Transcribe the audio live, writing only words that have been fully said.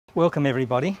Welcome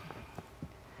everybody.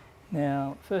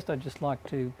 Now first I'd just like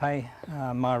to pay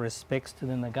my respects to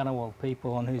the Ngunnawal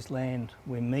people on whose land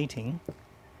we're meeting.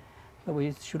 But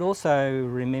we should also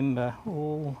remember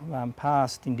all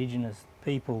past Indigenous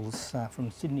peoples from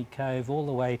Sydney Cove all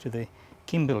the way to the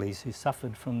Kimberleys who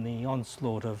suffered from the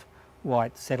onslaught of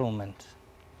white settlement.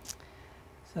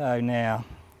 So now,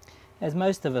 as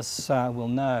most of us will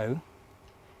know,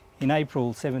 in April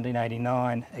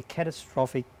 1789 a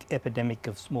catastrophic epidemic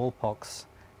of smallpox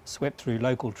swept through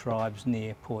local tribes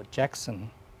near Port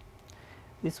Jackson.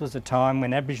 This was a time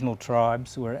when Aboriginal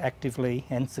tribes were actively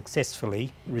and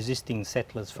successfully resisting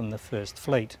settlers from the First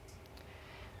Fleet.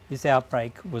 This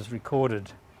outbreak was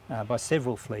recorded by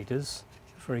several fleeters,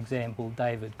 for example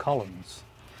David Collins,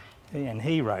 and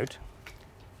he wrote,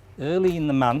 "Early in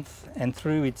the month and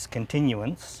through its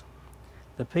continuance,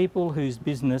 the people whose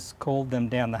business called them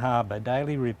down the harbour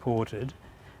daily reported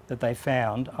that they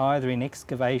found, either in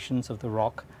excavations of the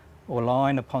rock or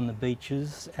lying upon the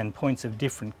beaches and points of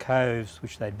different coves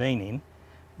which they'd been in,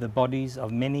 the bodies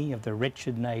of many of the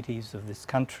wretched natives of this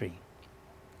country."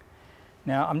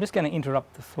 Now I'm just going to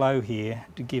interrupt the flow here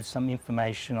to give some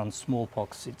information on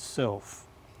smallpox itself.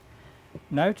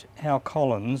 Note how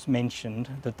Collins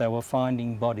mentioned that they were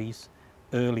finding bodies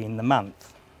early in the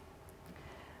month.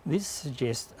 This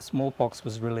suggests smallpox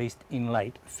was released in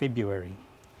late February.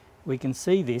 We can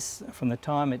see this from the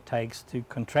time it takes to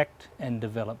contract and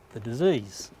develop the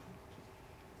disease.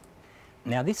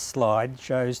 Now this slide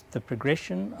shows the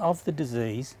progression of the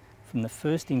disease from the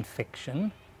first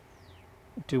infection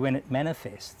to when it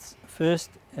manifests, first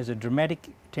as a dramatic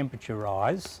temperature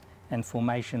rise and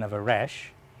formation of a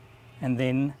rash, and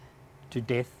then to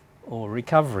death or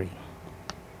recovery.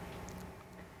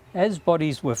 As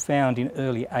bodies were found in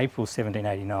early April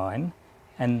 1789,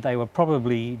 and they were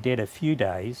probably dead a few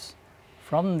days,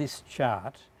 from this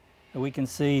chart we can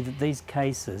see that these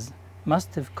cases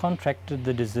must have contracted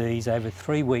the disease over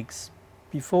 3 weeks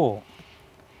before.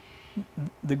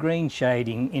 The green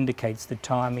shading indicates the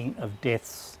timing of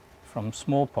deaths from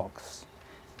smallpox.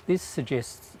 This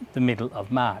suggests the middle of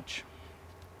March.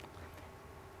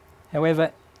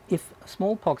 However, if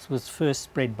smallpox was first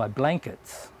spread by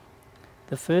blankets,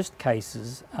 the first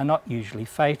cases are not usually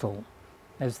fatal,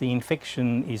 as the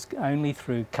infection is only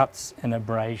through cuts and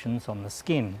abrasions on the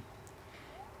skin.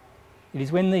 It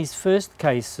is when these first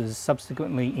cases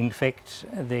subsequently infect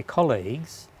their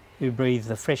colleagues, who breathe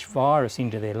the fresh virus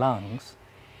into their lungs,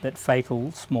 that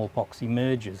fatal smallpox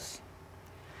emerges.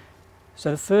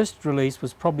 So the first release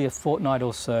was probably a fortnight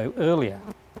or so earlier.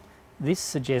 This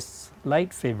suggests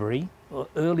late February or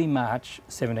early March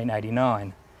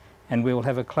 1789, and we will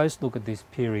have a close look at this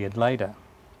period later.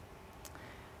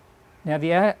 Now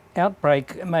the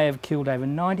outbreak may have killed over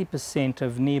 90%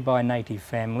 of nearby native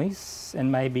families,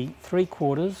 and maybe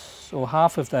 3/4 or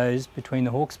half of those between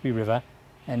the Hawkesbury River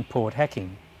and Port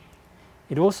Hacking.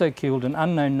 It also killed an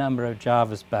unknown number of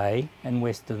Jervis Bay and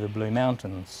west of the Blue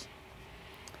Mountains.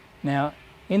 Now,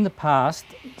 in the past,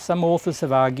 some authors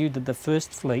have argued that the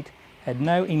First Fleet had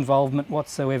no involvement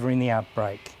whatsoever in the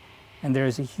outbreak, and there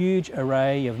is a huge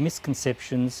array of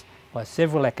misconceptions by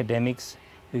several academics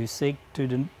who seek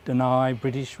to deny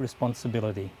British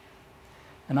responsibility.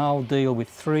 And I'll deal with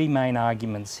 3 main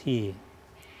arguments here.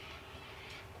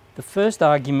 The first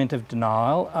argument of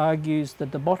denial argues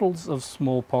that the bottles of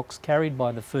smallpox carried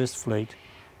by the First Fleet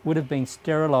would have been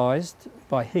sterilised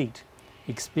by heat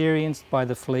experienced by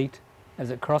the fleet as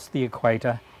it crossed the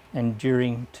equator and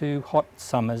during 2 hot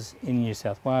summers in New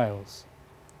South Wales.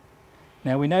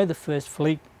 Now we know the First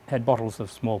Fleet had bottles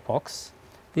of smallpox.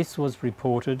 This was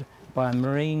reported by a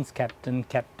Marines captain,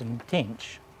 Captain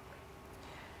Tench.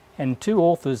 And 2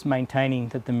 authors maintaining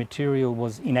that the material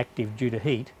was inactive due to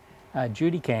heat are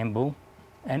Judy Campbell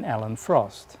and Alan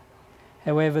Frost.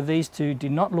 However, these 2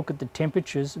 did not look at the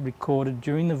temperatures recorded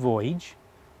during the voyage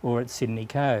or at Sydney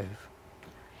Cove.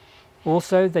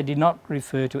 Also, they did not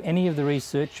refer to any of the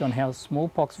research on how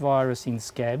smallpox virus in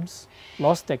scabs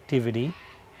lost activity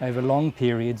over long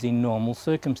periods in normal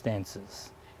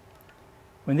circumstances.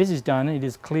 When this is done, it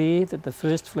is clear that the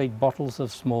First Fleet bottles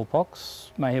of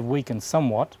smallpox may have weakened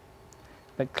somewhat,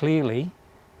 but clearly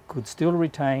could still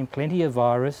retain plenty of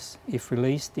virus if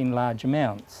released in large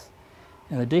amounts.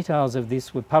 And the details of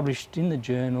this were published in the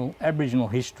journal Aboriginal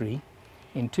History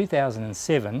in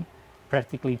 2007,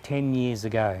 practically 10 years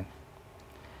ago.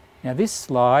 Now this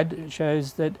slide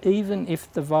shows that even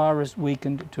if the virus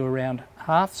weakened to around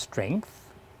half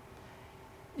strength,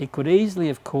 it could easily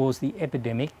have caused the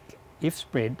epidemic if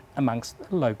spread amongst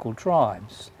local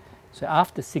tribes. So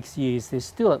after 6 years, there's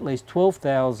still at least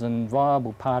 12,000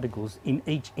 viable particles in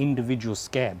each individual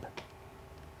scab.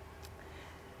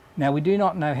 Now, we do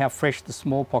not know how fresh the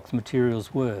smallpox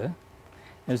materials were,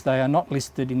 as they are not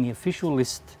listed in the official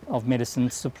list of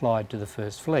medicines supplied to the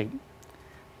First Fleet.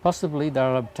 Possibly they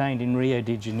were obtained in Rio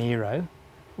de Janeiro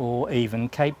or even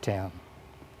Cape Town.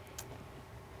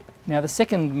 Now, the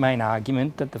second main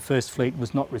argument that the First Fleet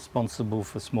was not responsible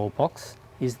for smallpox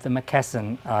is the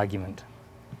Macassan argument.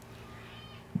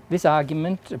 This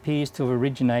argument appears to have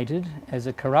originated as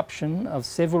a corruption of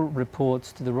several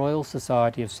reports to the Royal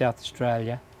Society of South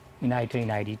Australia in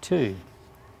 1882.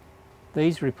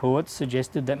 These reports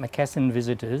suggested that Macassan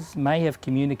visitors may have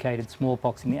communicated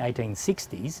smallpox in the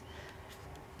 1860s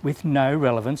with no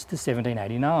relevance to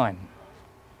 1789.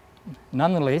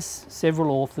 Nonetheless,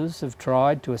 several authors have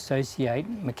tried to associate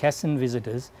Macassan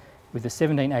visitors with the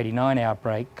 1789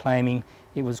 outbreak, claiming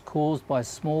it was caused by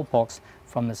smallpox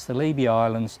from the Celebi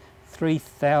Islands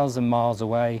 3,000 miles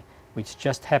away, which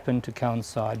just happened to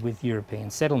coincide with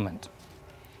European settlement.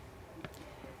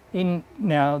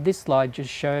 Now, this slide just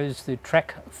shows the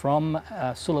track from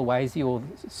Sulawesi or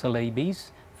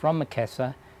Celebes from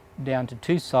Makassar down to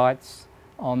two sites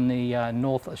on the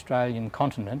North Australian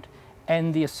continent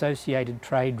and the associated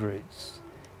trade routes.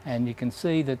 And you can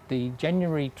see that the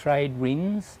January trade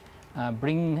winds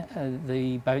bring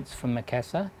the boats from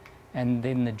Makassar, and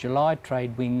then the July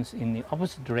trade winds in the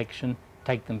opposite direction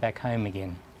take them back home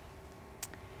again.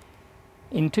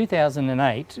 In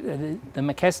 2008, the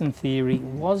Macassan theory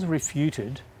was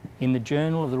refuted in the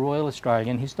Journal of the Royal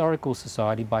Australian Historical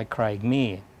Society by Craig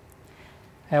Meir.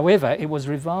 However, it was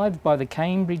revived by the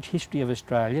Cambridge History of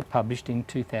Australia, published in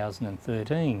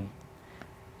 2013.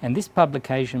 And this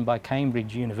publication by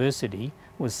Cambridge University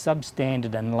was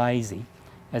substandard and lazy,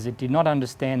 as it did not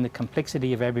understand the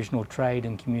complexity of Aboriginal trade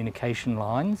and communication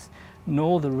lines,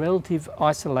 nor the relative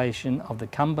isolation of the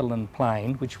Cumberland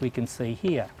Plain, which we can see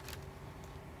here.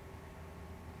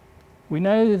 We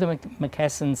know the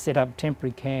Macassans set up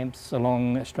temporary camps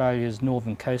along Australia's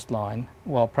northern coastline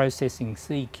while processing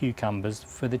sea cucumbers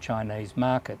for the Chinese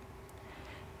market.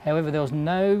 However, there was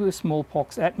no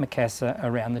smallpox at Makassar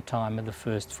around the time of the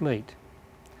First Fleet.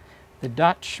 The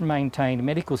Dutch maintained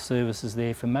medical services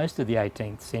there for most of the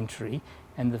 18th century,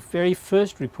 and the very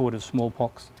first report of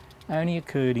smallpox only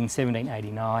occurred in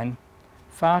 1789,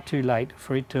 far too late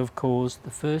for it to have caused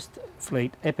the First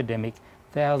Fleet epidemic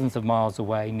thousands of miles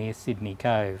away near Sydney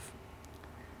Cove.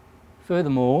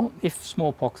 Furthermore, if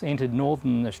smallpox entered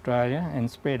northern Australia and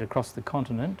spread across the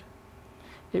continent,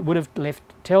 it would have left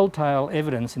telltale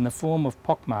evidence in the form of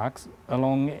pockmarks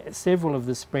along several of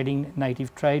the spreading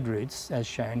native trade routes, as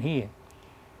shown here.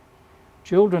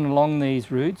 Children along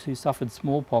these routes who suffered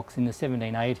smallpox in the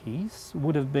 1780s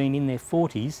would have been in their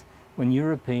 40s when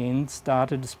Europeans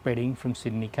started spreading from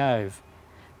Sydney Cove.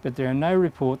 But there are no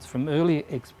reports from earlier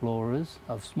explorers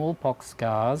of smallpox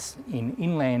scars in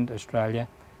inland Australia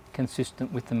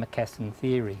consistent with the Macassan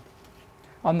theory.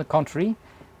 On the contrary,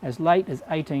 as late as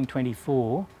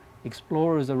 1824,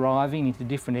 explorers arriving into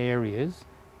different areas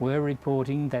were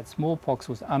reporting that smallpox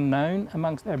was unknown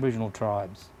amongst Aboriginal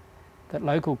tribes, that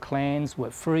local clans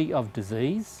were free of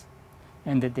disease,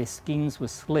 and that their skins were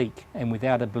sleek and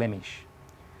without a blemish.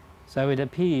 So it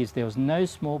appears there was no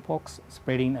smallpox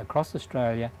spreading across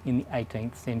Australia in the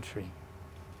 18th century.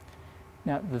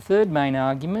 Now, the third main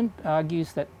argument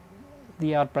argues that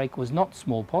the outbreak was not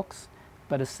smallpox,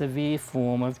 but a severe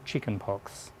form of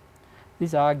chickenpox.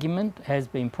 This argument has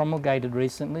been promulgated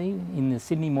recently in the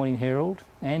Sydney Morning Herald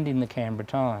and in the Canberra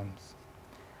Times.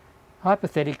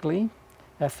 Hypothetically,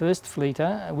 a first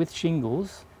fleeter with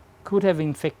shingles could have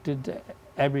infected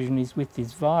Aborigines with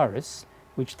this virus,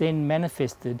 which then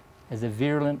manifested as a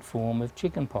virulent form of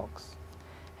chickenpox.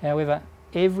 However,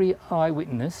 every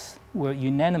eyewitness were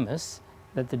unanimous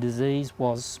that the disease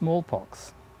was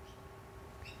smallpox.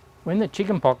 When the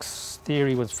chickenpox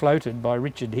theory was floated by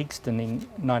Richard Higston in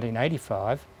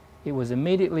 1985, it was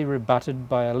immediately rebutted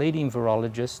by a leading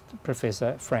virologist,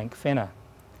 Professor Frank Fenner.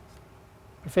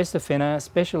 Professor Fenner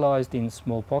specialised in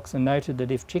smallpox and noted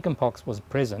that if chickenpox was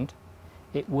present,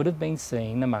 it would have been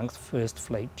seen amongst First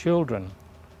Fleet children.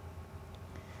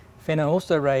 Fenner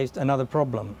also raised another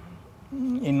problem.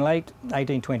 In late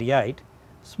 1828,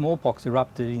 smallpox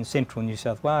erupted in central New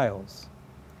South Wales.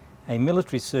 A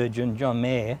military surgeon, John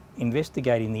Mair,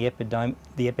 investigating the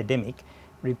epidemic,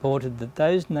 reported that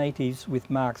those natives with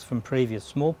marks from previous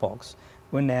smallpox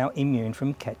were now immune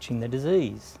from catching the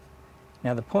disease.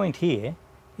 Now, the point here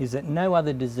is that no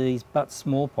other disease but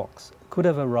smallpox could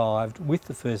have arrived with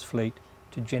the First Fleet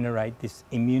to generate this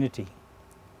immunity.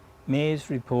 Mair's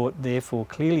report therefore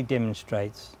clearly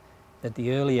demonstrates that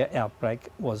the earlier outbreak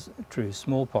was true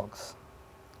smallpox.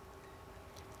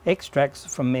 Extracts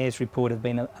from Mayor's report have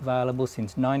been available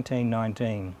since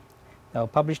 1919. They were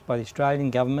published by the Australian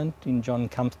Government in John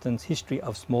Cumpston's History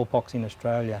of Smallpox in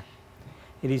Australia.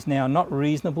 It is now not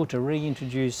reasonable to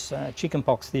reintroduce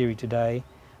chickenpox theory today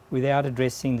without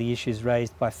addressing the issues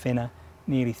raised by Fenner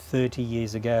nearly 30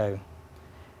 years ago.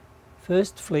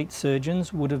 First Fleet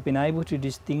surgeons would have been able to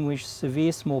distinguish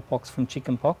severe smallpox from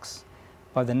chickenpox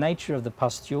by the nature of the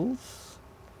pustules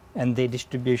and their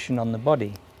distribution on the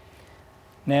body.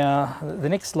 Now, the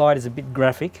next slide is a bit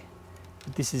graphic,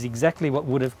 but this is exactly what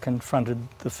would have confronted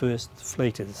the first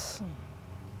fleeters.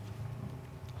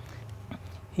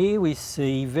 Here we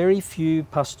see very few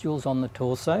pustules on the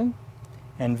torso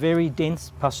and very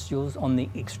dense pustules on the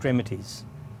extremities,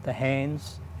 the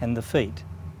hands and the feet.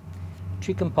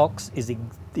 Chickenpox is the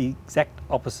exact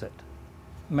opposite.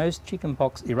 Most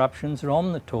chickenpox eruptions are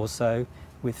on the torso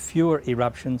with fewer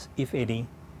eruptions, if any,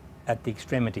 at the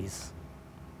extremities.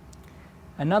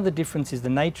 Another difference is the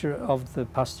nature of the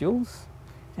pustules,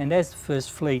 and as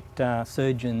First Fleet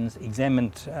surgeons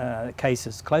examined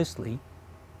cases closely,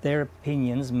 their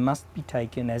opinions must be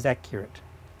taken as accurate.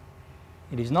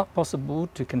 It is not possible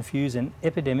to confuse an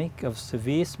epidemic of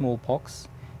severe smallpox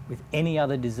with any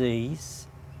other disease,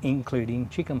 including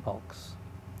chickenpox.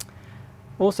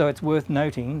 Also, it's worth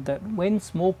noting that when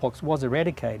smallpox was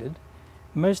eradicated,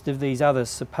 most of these other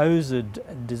supposed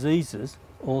diseases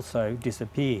also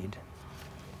disappeared.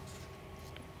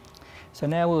 So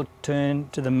now we'll turn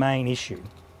to the main issue.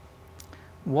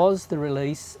 Was the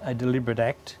release a deliberate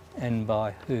act, and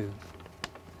by who?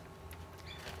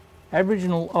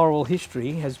 Aboriginal oral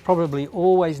history has probably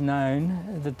always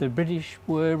known that the British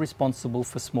were responsible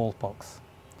for smallpox.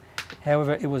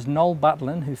 However, it was Noel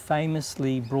Butlin who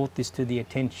famously brought this to the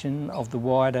attention of the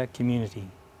wider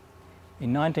community.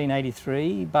 In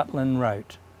 1983, Butlin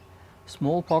wrote,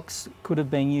 "Smallpox could have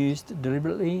been used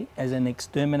deliberately as an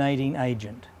exterminating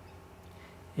agent.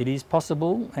 It is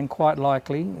possible and quite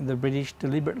likely the British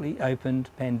deliberately opened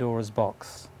Pandora's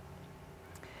box."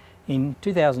 In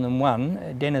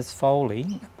 2001, Dennis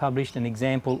Foley published an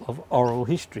example of oral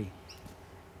history.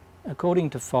 According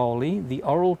to Foley, the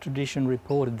oral tradition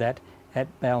reported that at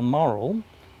Balmoral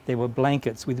there were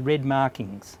blankets with red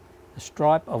markings, a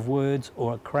stripe of words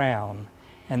or a crown,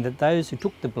 and that those who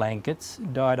took the blankets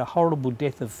died a horrible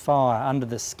death of fire under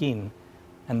the skin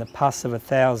and the pus of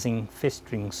 1,000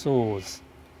 festering sores.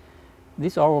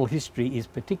 This oral history is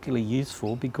particularly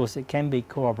useful because it can be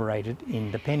corroborated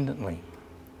independently.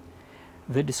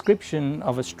 The description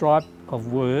of a stripe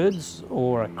of words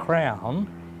or a crown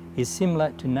is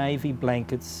similar to navy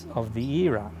blankets of the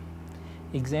era.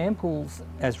 Examples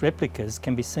as replicas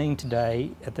can be seen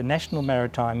today at the National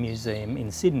Maritime Museum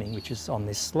in Sydney, which is on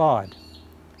this slide.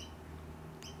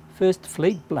 First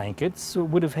Fleet blankets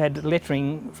would have had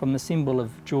lettering from the symbol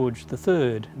of George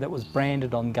III that was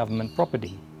branded on government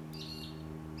property.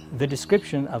 The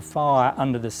description of fire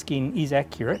under the skin is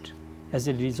accurate, as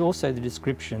it is also the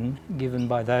description given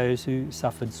by those who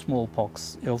suffered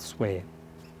smallpox elsewhere.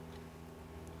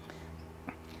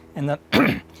 And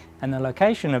the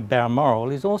location of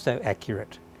Balmoral is also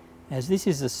accurate, as this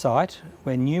is a site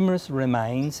where numerous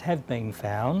remains have been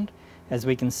found, as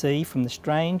we can see from the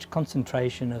strange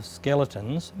concentration of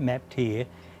skeletons mapped here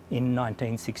in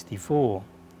 1964.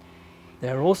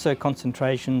 There are also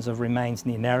concentrations of remains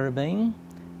near Narrabeen,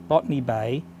 Botany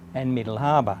Bay and Middle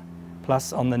Harbour,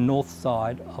 plus on the north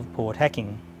side of Port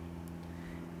Hacking.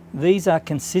 These are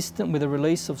consistent with the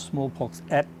release of smallpox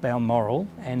at Balmoral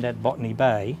and at Botany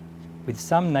Bay, with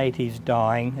some natives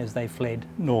dying as they fled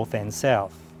north and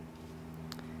south.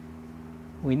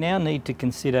 We now need to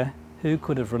consider who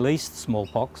could have released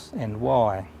smallpox and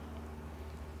why.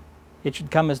 It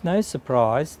should come as no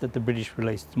surprise that the British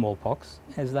released smallpox,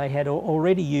 as they had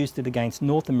already used it against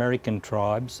North American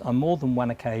tribes on more than one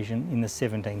occasion in the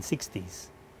 1760s.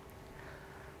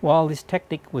 While this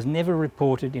tactic was never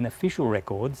reported in official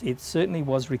records, it certainly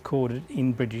was recorded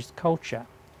in British culture.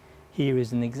 Here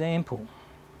is an example.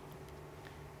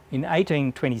 In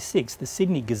 1826, the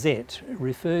Sydney Gazette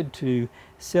referred to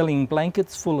selling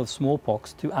blankets full of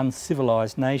smallpox to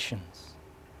uncivilised nations.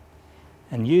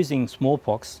 And using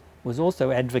smallpox was also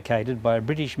advocated by a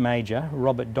British major,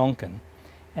 Robert Donkin,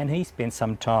 and he spent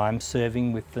some time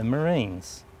serving with the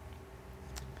Marines.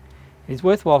 It is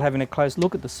worthwhile having a close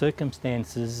look at the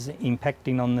circumstances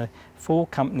impacting on the 4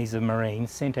 companies of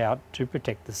Marines sent out to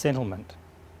protect the settlement.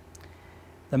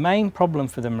 The main problem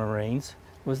for the Marines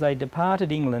was they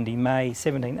departed England in May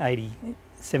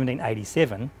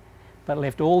 1787, but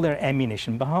left all their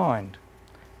ammunition behind.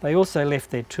 They also left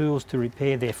their tools to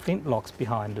repair their flintlocks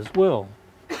behind as well.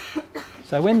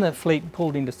 So when the fleet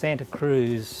pulled into Santa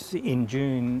Cruz in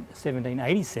June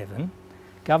 1787,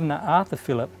 Governor Arthur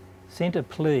Phillip sent a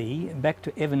plea back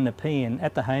to Evan Nepean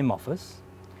at the Home Office,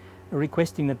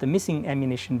 requesting that the missing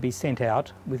ammunition be sent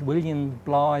out with William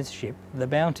Bligh's ship, the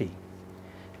Bounty.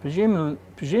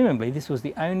 Presumably this was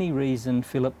the only reason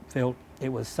Phillip felt it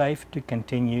was safe to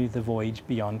continue the voyage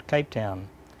beyond Cape Town.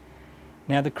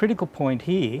 Now the critical point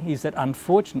here is that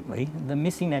unfortunately the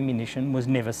missing ammunition was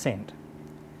never sent.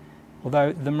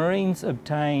 Although the Marines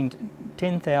obtained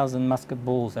 10,000 musket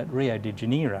balls at Rio de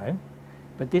Janeiro,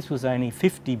 but this was only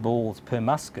 50 balls per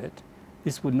musket,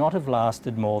 this would not have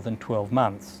lasted more than 12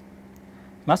 months.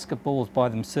 Musket balls by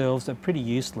themselves are pretty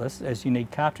useless as you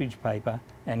need cartridge paper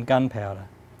and gunpowder.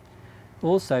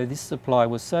 Also, this supply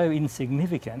was so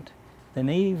insignificant that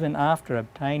even after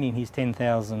obtaining his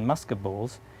 10,000 musket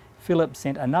balls, Phillip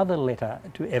sent another letter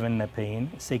to Evan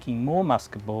Nepean seeking more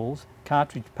musket balls,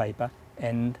 cartridge paper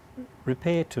and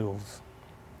repair tools.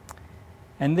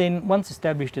 And then, once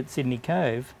established at Sydney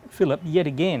Cove, Phillip yet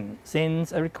again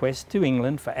sends a request to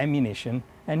England for ammunition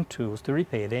and tools to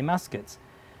repair their muskets,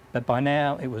 but by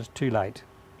now it was too late.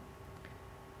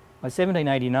 By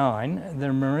 1789,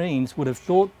 the Marines would have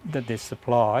thought that their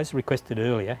supplies requested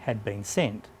earlier had been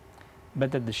sent,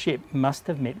 but that the ship must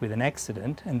have met with an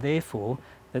accident and therefore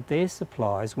that their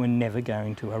supplies were never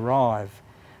going to arrive.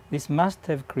 This must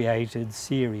have created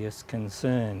serious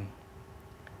concern.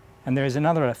 And there is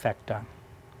another factor.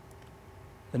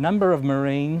 The number of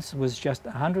Marines was just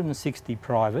 160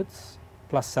 privates,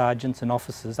 plus sergeants and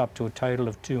officers, up to a total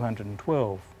of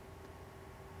 212.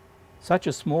 Such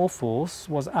a small force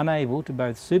was unable to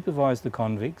both supervise the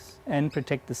convicts and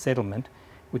protect the settlement,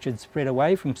 which had spread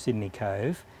away from Sydney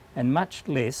Cove, and much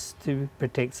less to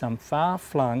protect some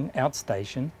far-flung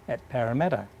outstation at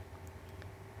Parramatta.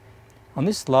 On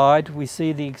this slide we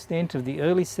see the extent of the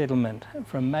early settlement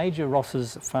from Major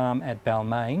Ross's farm at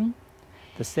Balmain,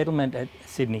 the settlement at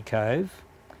Sydney Cove,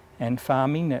 and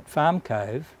farming at Farm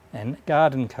Cove and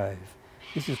Garden Cove.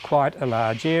 This is quite a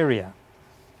large area.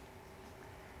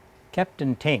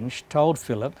 Captain Tench told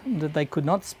Phillip that they could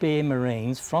not spare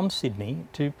Marines from Sydney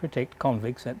to protect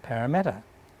convicts at Parramatta.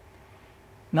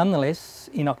 Nonetheless,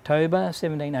 in October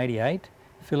 1788,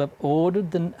 Phillip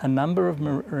ordered a number of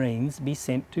Marines be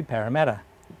sent to Parramatta,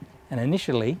 and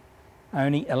initially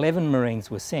only 11 Marines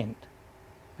were sent.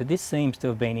 But this seems to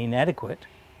have been inadequate,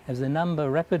 as the number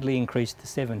rapidly increased to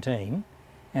 17,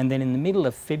 and then in the middle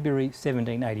of February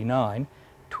 1789,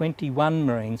 21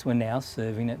 Marines were now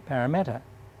serving at Parramatta.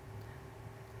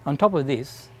 On top of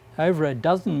this, over a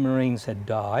dozen Marines had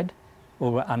died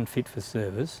or were unfit for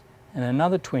service, and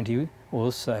another 20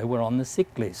 or so were on the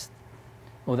sick list,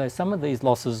 although some of these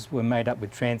losses were made up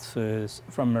with transfers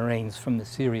from Marines from the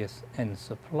Sirius and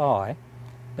Supply,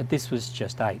 but this was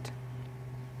just 8.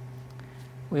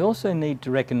 We also need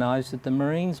to recognise that the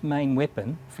Marines' main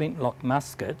weapon, flintlock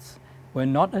muskets, were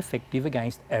not effective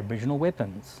against Aboriginal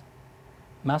weapons.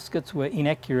 Muskets were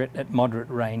inaccurate at moderate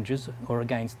ranges or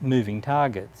against moving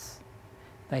targets.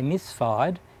 They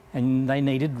misfired and they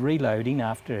needed reloading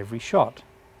after every shot.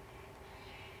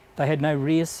 They had no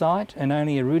rear sight and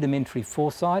only a rudimentary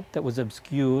foresight that was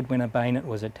obscured when a bayonet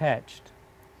was attached.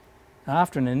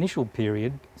 After an initial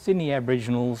period, Sydney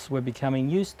Aboriginals were becoming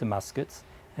used to muskets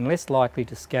and less likely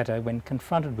to scatter when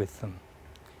confronted with them.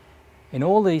 In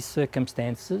all these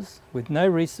circumstances, with no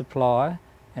resupply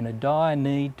and a dire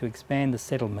need to expand the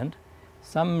settlement,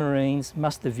 some Marines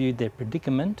must have viewed their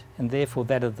predicament, and therefore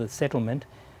that of the settlement,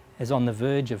 as on the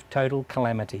verge of total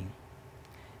calamity.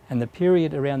 And the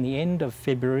period around the end of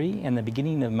February and the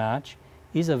beginning of March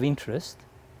is of interest,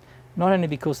 not only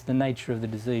because of the nature of the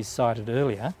disease cited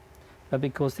earlier, but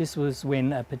because this was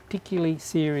when a particularly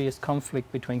serious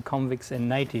conflict between convicts and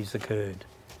natives occurred.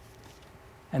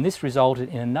 And this resulted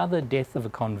in another death of a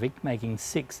convict, making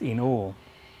 6 in all.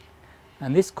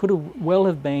 And this could well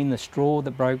have been the straw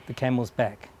that broke the camel's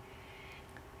back.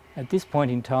 At this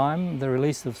point in time, the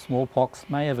release of smallpox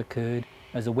may have occurred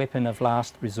as a weapon of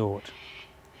last resort.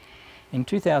 In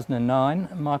 2009,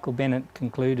 Michael Bennett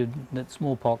concluded that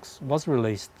smallpox was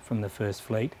released from the First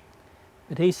Fleet,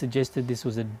 but he suggested this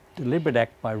was a deliberate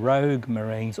act by rogue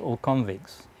Marines or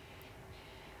convicts.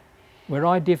 Where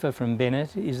I differ from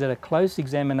Bennett is that a close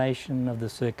examination of the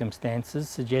circumstances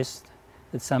suggests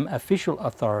that some official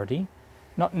authority,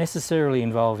 not necessarily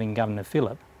involving Governor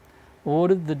Phillip,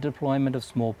 ordered the deployment of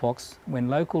smallpox when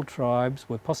local tribes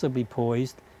were possibly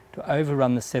poised to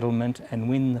overrun the settlement and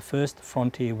win the first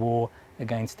frontier war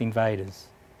against invaders.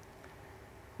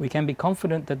 We can be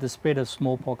confident that the spread of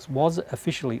smallpox was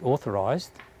officially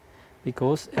authorised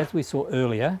because, as we saw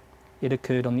earlier, it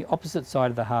occurred on the opposite side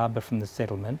of the harbour from the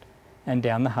settlement and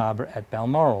down the harbour at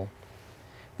Balmoral.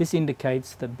 This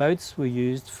indicates that boats were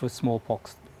used for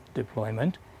smallpox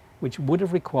deployment, which would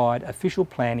have required official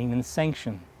planning and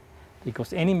sanction,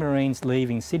 because any Marines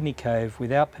leaving Sydney Cove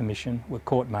without permission were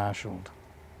court-martialled.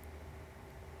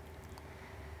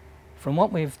 From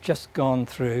what we've just gone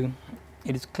through,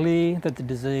 it is clear that the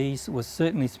disease was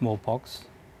certainly smallpox,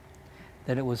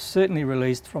 that it was certainly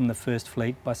released from the First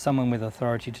Fleet by someone with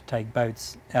authority to take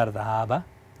boats out of the harbour,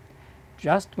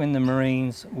 just when the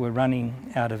Marines were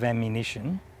running out of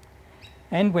ammunition,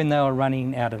 and when they were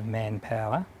running out of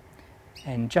manpower,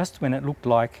 and just when it looked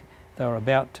like they were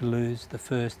about to lose the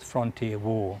first frontier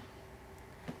war.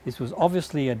 This was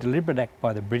obviously a deliberate act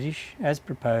by the British, as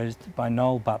proposed by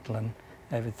Noel Butlin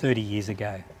over 30 years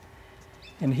ago.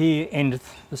 And here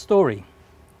endeth the story.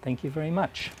 Thank you very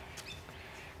much.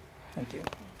 Thank you.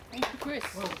 Thank you, Chris.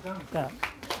 Well done. Done.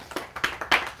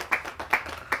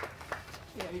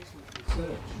 Yeah, excellent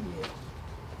research.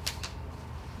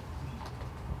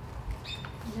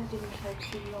 That didn't take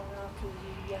too long after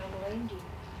the landing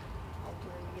of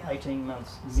the 18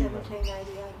 months.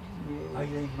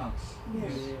 1788. 18 months.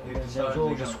 Yes. Yeah. That was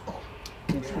all just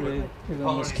went through,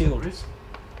 everyone was Colonies at killed. risk.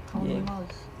 Colony Yeah. was.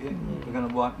 Yeah, we're going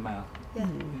to wipe them out. Yeah.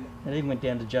 It even went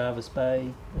down to Jarvis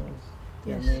Bay, down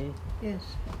Yes. there. Yes.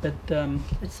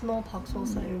 But smallpox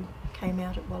also came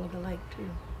out at Wallaga Lake too.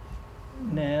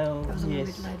 now, That was a little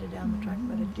yes, bit later down the track,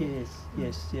 but it did.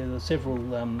 yes, yeah, there were several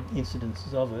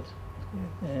incidences of it.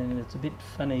 Yeah. And it's a bit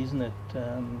funny, isn't it?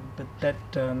 But that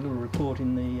little report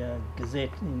in the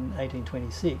Gazette in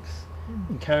 1826,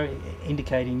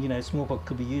 indicating, you know, smallpox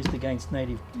could be used against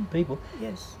native people.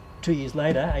 Yes. 2 years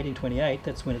later, 1828,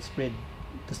 that's when it spread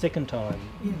the second time.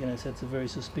 Yeah. You know, so it's a very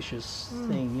suspicious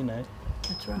thing, you know.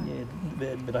 That's right.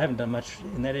 Yeah, but I haven't done much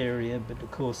in that area. But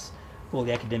of course, all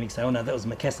the academics say, "Oh no, that was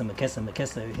Macassar."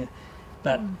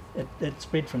 But it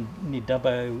spread from near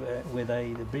Dubbo, where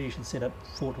the British had set up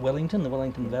Fort Wellington, the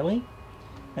Wellington Valley,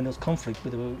 and there was conflict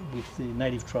with the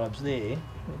native tribes there,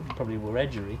 probably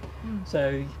Wiradjuri.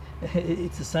 So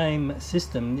it's the same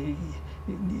system.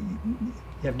 You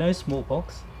have no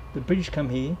smallpox. The British come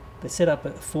here, they set up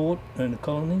a fort and a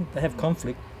colony, they have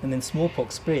conflict, and then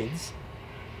smallpox spreads.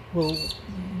 Well,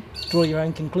 draw your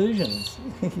own conclusions,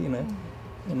 you know.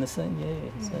 In the same,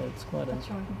 so it's quite a... That's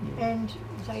right. Yeah. And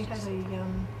they had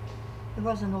it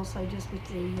wasn't also just with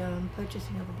the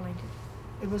purchasing of the blanket,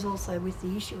 it was also with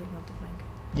the issuing of the blanket.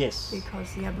 Yes.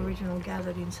 Because the Aboriginal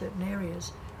gathered in certain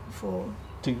areas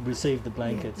to receive the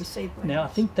blankets. Receive blankets. Now, I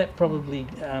think that probably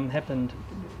happened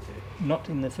not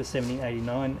in the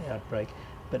 1789 outbreak,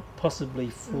 but possibly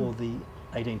for the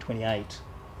 1828.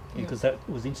 Because that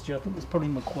was instituted, I think it was probably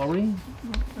Macquarie,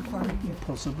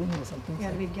 possibly, or something.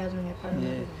 Yeah, they've been gathering at Parramatta.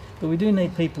 Yeah, but we do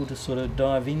need people to sort of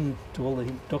dive into all the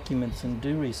documents and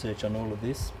do research on all of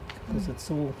this, because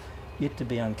it's all yet to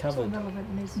be uncovered. It's all relevant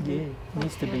and needs to be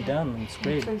needs to be done and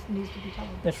spread. And truth needs to be told.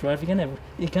 That's right.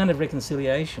 You can't have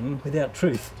reconciliation without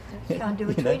truth. You can't do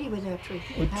a treaty without truth.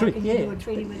 How Truth, can yeah. you do a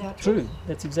treaty without truth? True.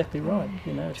 That's exactly right.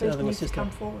 You know, it's Truth otherwise needs to just come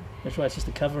forward. That's right. It's just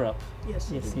a cover up. Yes.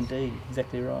 Yes, indeed.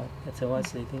 Exactly right. That's how I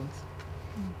see things.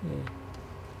 Yeah.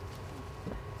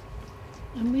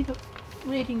 And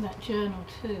reading that journal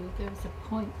too, there was a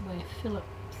point where Philip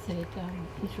said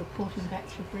he's reporting back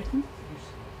to Britain,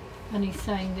 and he's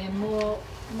saying there are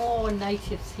more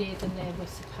natives here than there were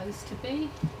supposed to be.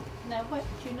 Now, do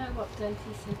you know what date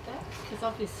he said that? Because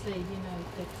obviously, you know,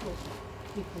 they thought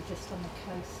people just on the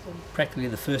coast. And Practically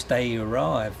the first day he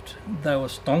arrived, they were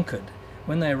stonkered.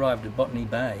 When they arrived at Botany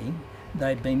Bay,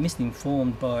 they'd been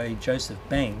misinformed by Joseph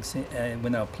Banks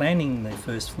when they were planning the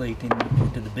First Fleet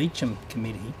into the Beecham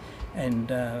Committee, and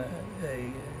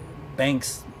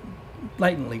Banks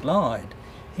blatantly lied.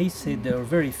 He said there were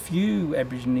very few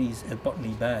Aborigines at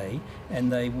Botany Bay,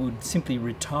 and they would simply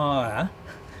retire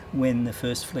when the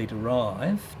First Fleet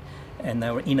arrived, and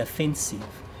they were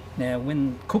inoffensive. Now,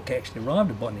 when Cook actually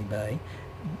arrived at Botany Bay,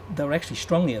 they were actually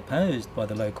strongly opposed by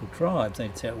the local tribes.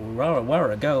 They'd say, "Well, Warra,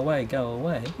 Warra, go away, go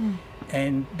away."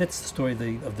 And that's the story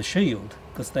of the shield,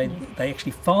 because they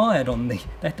actually fired on they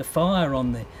had to fire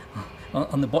on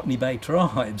the Botany Bay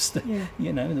tribes,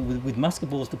 you know, with musket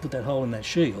balls to put that hole in that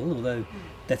shield. Although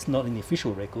that's not in the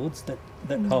official records, that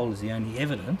hole is the only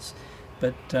evidence.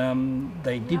 But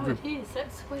they did. No, it is.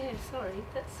 That's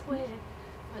where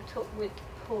I talked with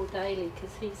Paul Daly,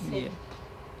 because he said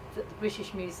that the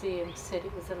British Museum said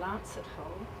it was a lancet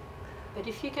hole. But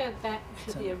if you go back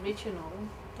to the original,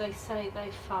 they say they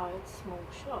fired small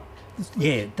shot.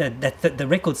 Yeah, the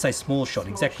records say small shot,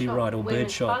 exactly right, or bird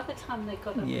Whereas shot. by the time they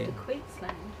got up to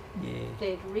Queensland,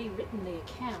 they'd rewritten the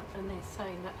account and they're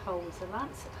saying that hole was a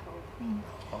lancet hole.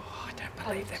 Oh, I don't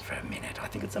believe that for a minute. I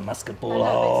think it's a musket I ball.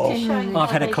 know, but it's just showing I've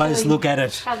how had a they're close doing- look at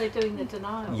it. How they're doing the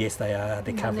denial. Yes, they are.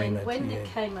 They're covering and then it. when it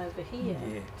came over here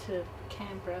Yeah. to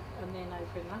Canberra and then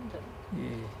over in London,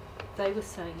 Yeah. they were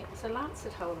saying it was a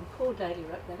lancet hole, and Paul Daly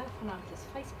wrote that up on his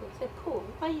Facebook. I said, Paul,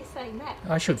 why are you saying that?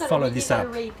 I should You've gotta follow read- this you've up.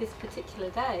 got to read this particular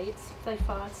day. They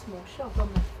fired small shot on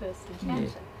the first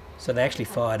encounter. So they actually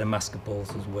fired a musket balls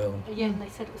as well. Yeah, and they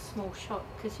said it was small shot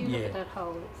because you look Yeah. at that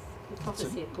hole. It's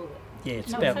obviously a bullet. Yeah,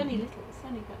 it's No, about. it's only little. It's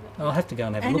only about that. I'll have to go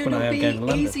and have a And look when I it'll go to be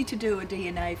London. easy to do a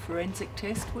DNA forensic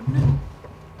test, wouldn't it?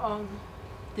 On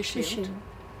The shield.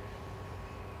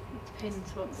 depends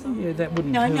what's on. Yeah, there, that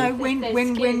wouldn't No, hurt. no. If When there's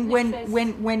when skin, when if when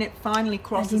there's- when it finally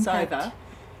crosses impact. over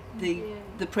Yeah.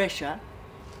 the pressure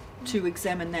to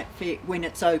examine that when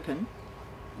it's open.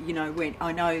 You know, when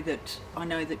I know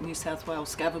that New South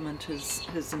Wales government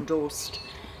has endorsed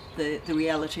the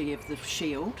reality of the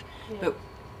shield, Yeah. but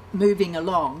moving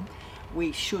along,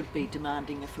 we should be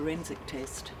demanding a forensic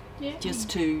test Yeah. just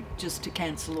to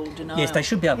cancel all denial. Yes, they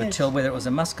should be able to Yes. tell whether it was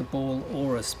a musket ball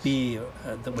or a spear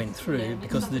that went through Yeah,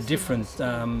 because of the it's different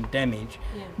obviously damage.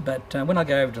 Yeah. But when I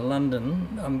go over to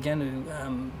London, I'm going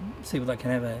to see whether I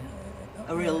can have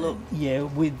A real look. Yeah,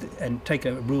 and take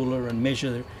a ruler and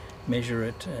measure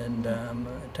it and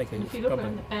take a And if you look probably.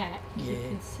 around the back, you Yeah.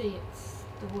 can see it's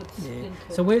the wood Yeah. splintered.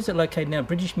 So where's it located now?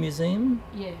 British Museum,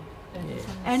 Yeah. Yeah. it's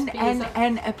on the And spears up.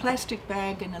 and a plastic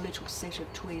bag and a little set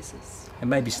of tweezers. and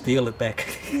maybe steal it back.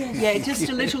 Yeah, just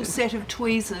a little set of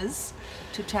tweezers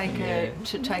to take Yeah.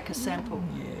 take a sample.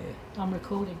 Yeah. I'm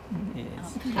recording.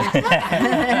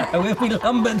 Yes. We'll be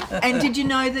lumbered. And did you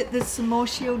know that there's some more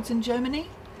shields in Germany?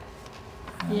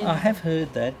 Yeah. I have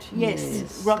heard that.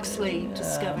 Yes, Roxley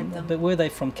discovered them. But were they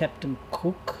from Captain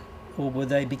Cook, or were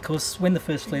they because when the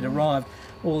first fleet arrived,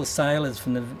 all the sailors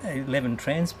from the 11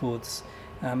 transports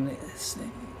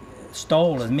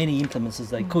stole as many implements as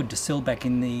they could to sell back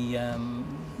in the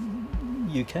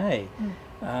UK.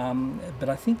 But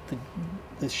I think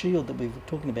the shield that we were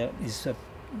talking about is a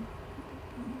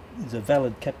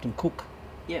valid Captain Cook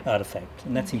Yep. artefact,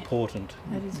 and that's important.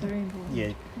 That is very important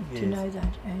Yeah. to know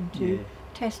that and to Yeah.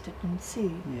 test it and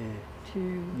see, Yeah.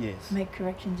 to Yes. make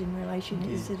corrections in relation.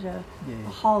 Yeah. Is it a Yeah.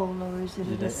 hole or is it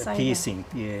Is a it sailor? a piercing?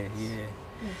 Yeah. Yeah.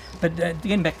 Yes. But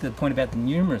getting back to the point about the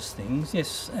numerous things,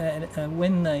 yes,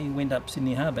 when they went up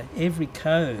Sydney Harbour, every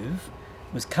cove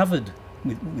was covered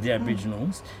with the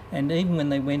Aboriginals, and even when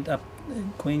they went up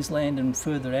Queensland and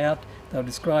further out, they'll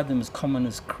describe them as common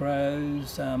as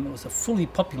crows. It was a fully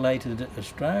populated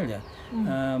Australia.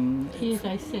 Here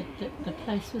they said that the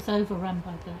place was overrun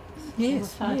by blacks.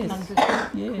 Yes, There were 500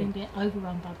 Yeah.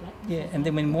 overrun by blacks. Yeah, and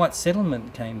then when white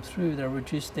settlement came through, they were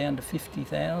reduced down to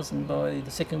 50,000 by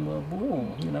the Second World War,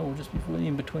 or just before,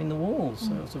 in between the wars.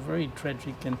 So it was a very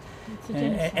tragic It's a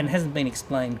genocide. and hasn't been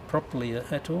explained properly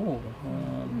at all.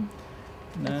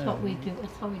 That's No. what we do.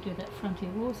 That's why we do that Frontier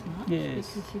Wars March.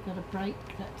 Yes. Because you've got to break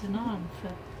that denial for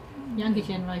younger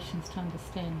generations to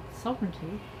understand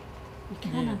sovereignty. You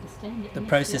can't Yeah. understand it. The unless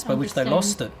process you by which they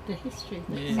lost understand it. The history.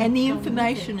 Yeah. And the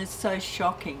information is so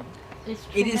shocking.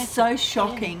 It is so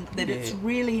shocking that it's Yeah.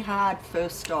 really hard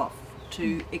first off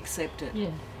to accept it. Yeah.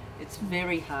 It's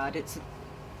very hard.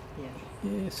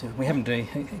 Yes, we haven't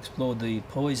explored the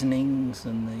poisonings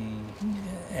and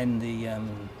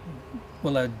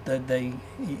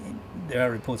there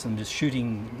are reports of them just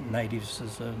shooting natives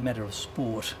as a matter of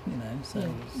sport, So,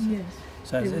 Yes.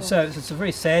 so it's a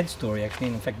very sad story actually.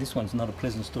 And in fact, this one's not a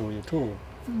pleasant story at all.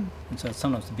 And so it's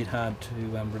sometimes a bit hard to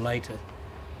relate it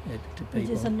to But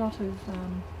there's a people. lot of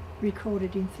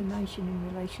recorded information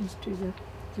in relation to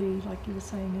the, like you were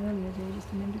saying earlier there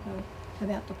just a minute ago,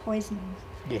 about the poisonings,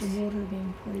 Yes, the water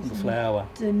being poisoned, the flour.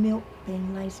 the milk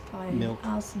being laced by Milk.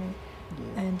 arsenic,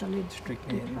 Yeah. and the lid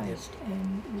Strictly, replaced,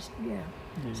 and Yeah.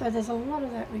 So there's a lot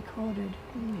of that recorded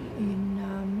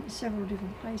in several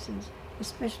different places,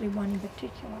 especially one in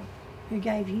particular who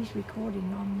gave his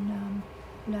recording on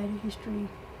later history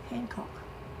Hancock.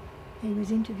 He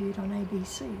was interviewed on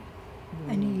ABC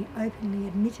and he openly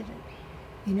admitted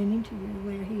it in an interview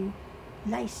where he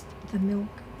laced the milk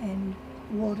and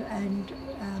water and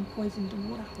poisoned the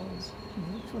water holes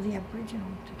for the Aboriginal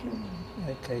to kill them.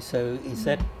 Okay, so is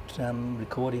that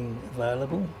recording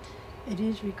available? It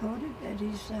is recorded, it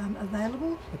is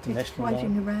available, At the it's National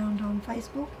floating around on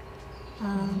Facebook.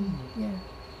 Yeah.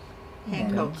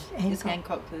 Hancock. And Is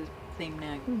Hancock the theme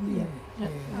now? Yeah. Yeah.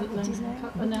 What's his name?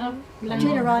 No,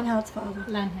 Gina Reinhardt's father.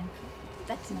 Lanham.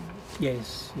 That's him.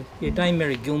 Yes. Yeah, Dame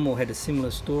Mary Gilmore had a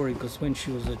similar story because when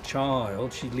she was a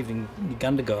child, she lived in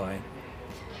Gundagai,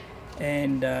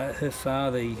 and her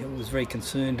father was very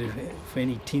concerned for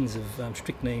any tins of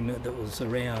strychnine that was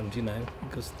around, you know,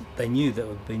 because they knew that it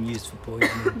had been used for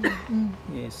poisoning.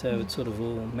 Yeah, so it sort of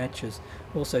all matches.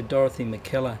 Also, Dorothy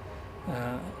McKellar.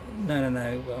 That's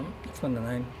not the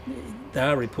name. There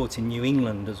are reports in New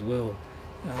England as well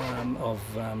of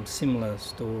similar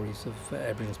stories of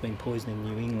Aboriginals being poisoned in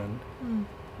New England.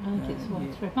 I think it's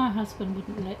widespread. My husband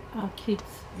wouldn't let our kids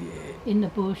in the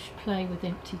bush play with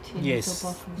empty tins or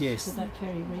bottles for that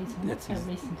very reason. That's how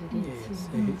recent it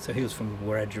is. So he was from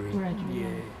Wiradjuri.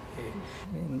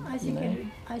 And,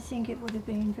 I think it would have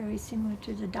been very similar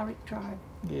to the Durrick tribe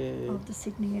of the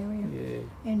Sydney area,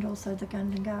 and also the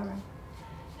Gundungurra,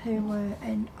 who were,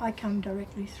 and I come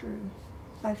directly through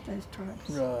both those tribes.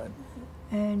 Right.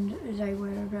 And they were,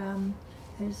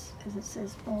 as it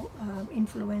says,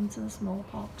 influenza,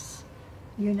 smallpox,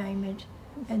 you name it,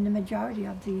 and the majority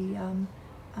of the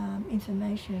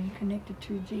information connected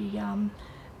to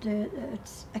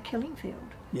it's a killing field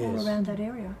all around that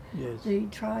area. Yes. The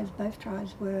tribes, both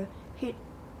tribes, were hit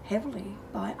heavily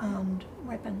by armed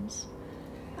weapons,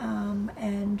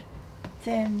 and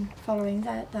then following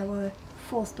that they were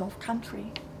forced off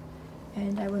country,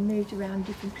 and they were moved around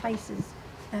different places,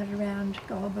 out around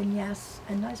Goulburn, Yass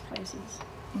and those places,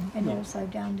 and also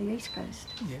down the east coast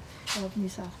of New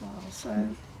South Wales. So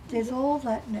there's all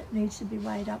that needs to be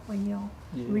weighed up when you're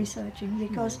researching,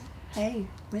 because hey,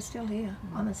 we're still here.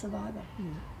 I'm a survivor,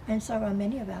 and so are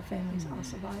many of our families are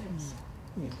survivors.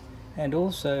 And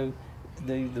also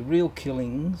the real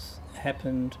killings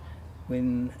happened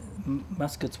when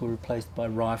muskets were replaced by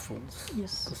rifles.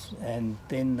 Yes. And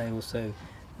then they also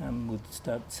would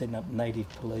start setting up native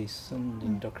police and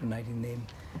indoctrinating them.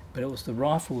 But it was the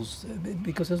rifles,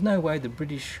 because there's no way the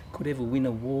British could ever win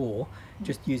a war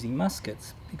just using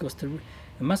muskets, because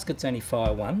a musket's only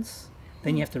fire once,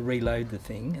 then you have to reload the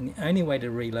thing, and the only way to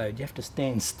reload, you have to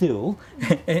stand still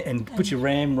and put your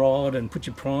ramrod and put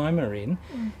your primer in,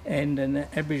 and an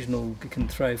Aboriginal can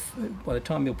throw, by the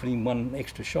time you're putting one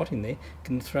extra shot in there,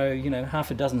 can throw, you know, half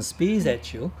a dozen spears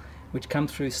at you, which come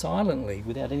through silently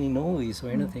without any noise or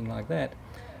anything like that.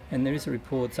 And there is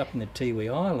reports up in the Tiwi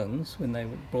Islands, when they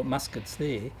brought muskets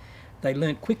there, they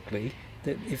learnt quickly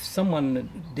that if someone a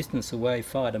distance away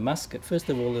fired a musket, first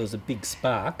of all there was a big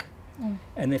spark,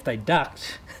 and if they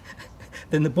ducked,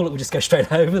 then the bullet would just go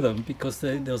straight over them, because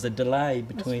there was a delay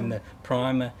between the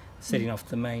primer setting off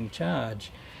the main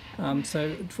charge.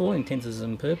 So for all intents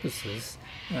and purposes,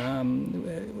 as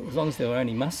long as there were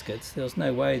only muskets, there was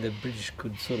no way the British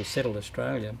could sort of settle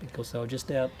Australia, because they were just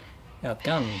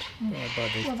outgunned by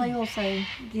the... Well, they also,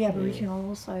 the Aboriginal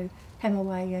also,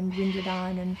 Pemaway and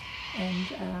Windradine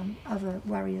and other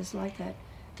warriors like that,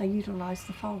 they utilised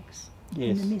the fogs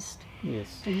and the mist.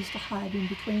 Yes. They used to hide in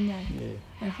between that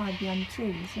and hide behind the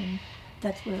trees, and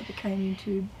that's where it became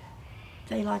into,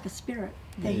 they like a spirit.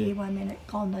 They're here 1 minute,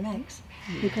 gone the next,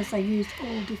 because they used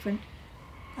all different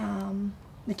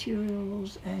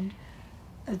materials and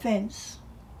events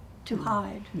to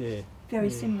hide. Very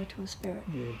similar to a spirit.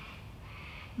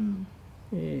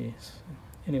 Yes.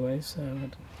 Anyway, so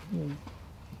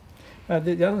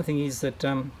the other thing is that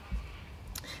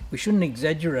we shouldn't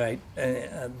exaggerate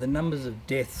the numbers of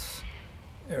deaths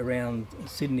around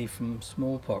Sydney from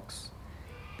smallpox,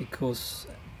 because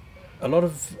a lot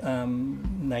of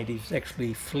natives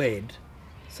actually fled.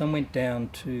 Some went down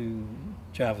to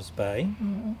Jervis Bay,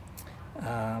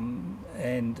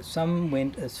 and some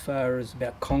went as far as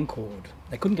about Concord.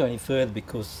 They couldn't go any further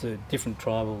because different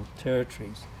tribal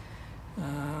territories.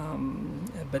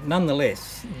 But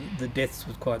nonetheless, the deaths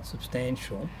was quite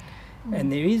substantial.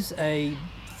 And there is a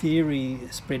theory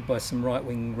spread by some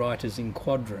right-wing writers in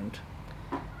Quadrant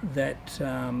that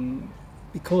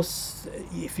because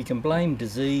if you can blame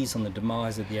disease on the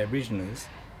demise of the Aborigines,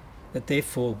 that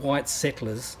therefore white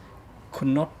settlers could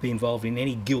not be involved in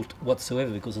any guilt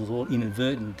whatsoever, because it was all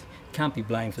inadvertent. Can't be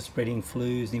blamed for spreading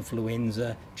flus,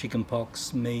 influenza,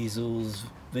 chickenpox, measles,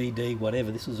 VD,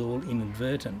 whatever. This was all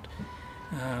inadvertent.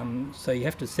 So you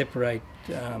have to separate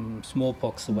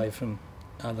smallpox away from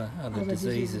other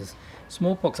diseases.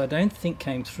 Smallpox, I don't think,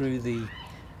 came through the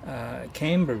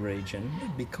Canberra region,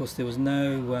 because there was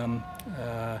no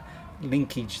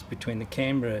linkage between the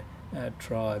Canberra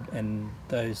tribe and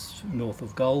those north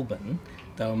of Goulburn.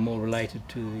 They were more related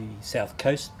to the South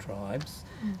Coast tribes,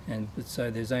 and so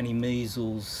there's only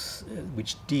measles,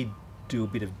 which did do a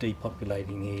bit of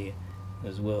depopulating here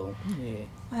as well.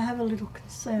 I have a little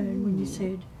concern when you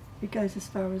said it goes as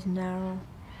far as Nara.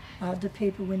 The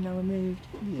people, when they were moved,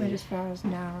 went as far as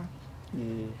Nara.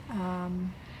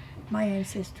 My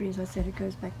ancestry, as I said, it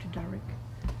goes back to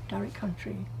Durrick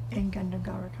country and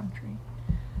Gundungurra country.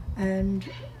 And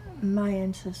my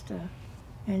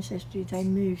ancestry, they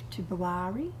moved to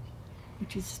Bawari,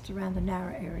 which is just around the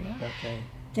Narra area. Okay.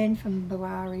 Then from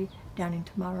Bawari down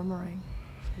into Murrumarang.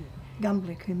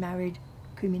 Gumblik, who married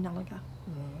Kuminalaga.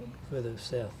 Right. Further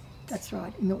south. That's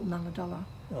right, Milton Ulladulla.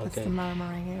 That's Okay. the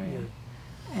Murrumarang area.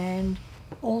 Yeah. And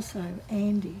also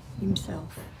Andy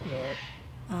himself,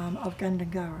 Right. of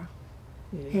Gundungurra.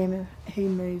 Yeah. He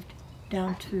moved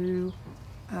down to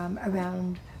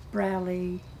around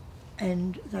Browley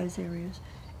and those areas.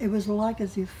 It was like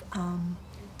as if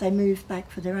they moved back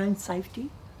for their own safety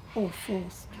or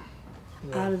forced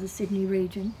out of the Sydney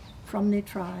region from their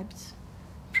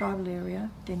tribal area,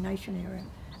 their nation area,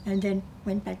 and then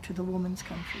went back to the woman's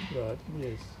country. Right.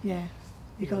 Yes. Yeah,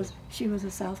 because she was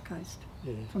a South Coast,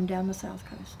 Yeah. from down the South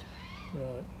Coast.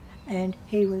 Right. And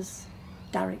he was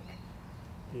Durrick,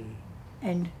 Yeah.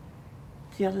 and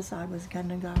the other side was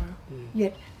Gundungurra. Yeah.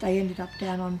 Yet they ended up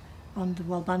down on the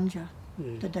Walbunja,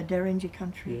 Yeah. the Darinji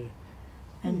country, Yeah.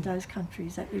 and those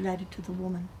countries that related to the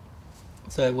woman.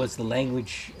 So was the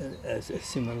language a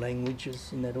similar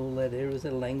languages in all that area? Was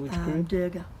that a language group?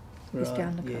 Durga is Right,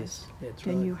 down the yes, coast. that's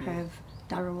Then right, you yes. have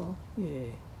Dharawal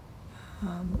Yeah.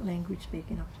 language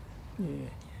speaking up. Yeah.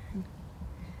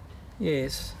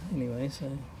 Yes. Anyway, so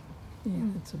yeah,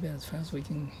 that's about as far as we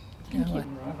can go. Thank you.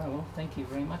 Right. Well, thank you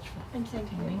very much for And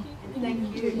thank you. coming.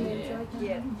 Thank you.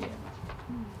 Yeah. That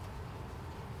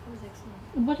was excellent.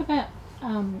 And what about,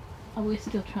 we're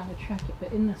still trying to track it,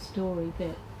 but in the story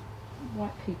that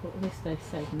white people, at least they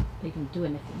say they didn't do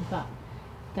anything, but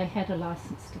they had a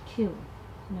license to kill.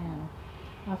 Now,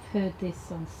 I've heard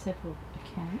this on several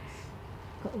accounts,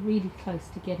 got really close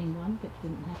to getting one, but it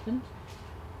didn't happen.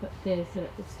 But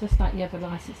it's just like you have a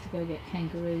license to go get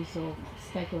kangaroos or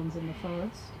staghorns in the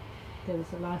forest. There was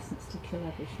a license to kill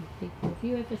Aboriginal people. Have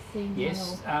you ever seen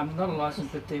Yes, one? Or not a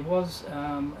license, but there was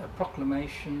a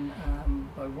proclamation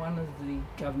by one of the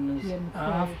governors Yeah,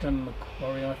 Macquarie. after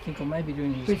Macquarie, I think, or maybe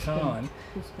during his Brisbane. time.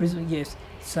 Brisbane, yes,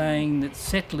 saying that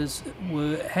settlers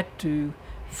had to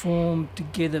form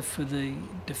together for the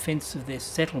defence of their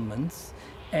settlements,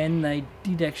 and they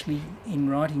did actually, in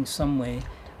writing somewhere,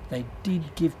 they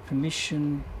did give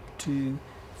permission to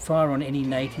fire on any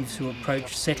natives who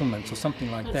approached settlements or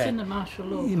something like It's that. in the martial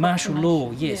law. Martial law,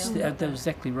 proclamation. yes, Yeah, that was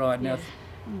exactly right. Yeah. Now,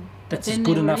 that's as then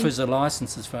good there were enough as a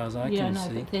licence as far as I yeah, can no,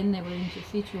 see. but then there were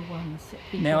individual ones that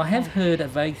people Now, I have had. heard a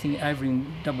vague thing over in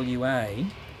WA,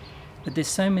 but there's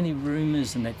so many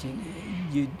rumours and that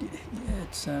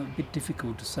it's a bit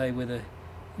difficult to say whether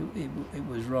it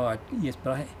was right. Yes,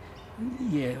 but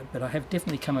I have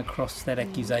definitely come across that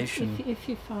accusation. If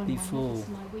you find before. one, let us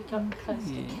know. We got close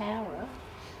Yeah. to Cowra,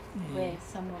 where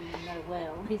someone we know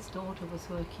well, his daughter was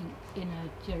working in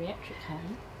a geriatric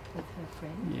home with her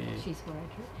friend. Yeah. She's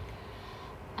Wiradjuri.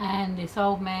 And this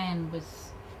old man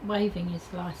was waving his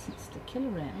licence to kill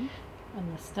around,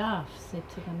 and the staff said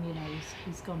to them, you know,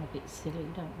 he's gone a bit silly,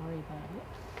 don't worry about it.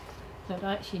 But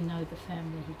I actually know the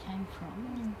family he came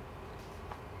from,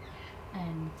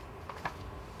 and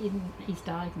he's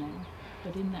died now,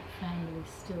 but in that family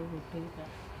still would be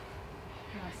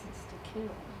the licence to kill.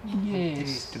 In his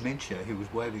Yes. dementia, he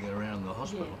was waving it around the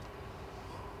hospital.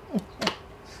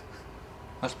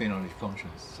 Must have been on his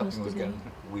conscience. Something was have going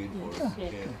weird for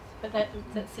him. Yeah. But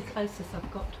that's the closest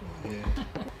I've got to it.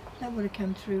 Yeah. That would have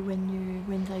come through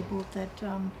when they brought that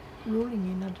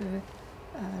ruling in under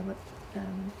what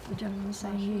the gentleman was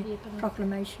saying Martial, here, yeah, but I-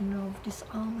 proclamation of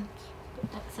disarmament.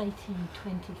 But that's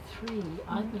 1823.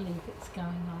 I believe it's going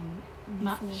on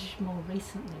much more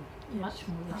recently. Yes. Much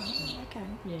more recently. Okay,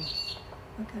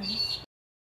 Yeah. okay.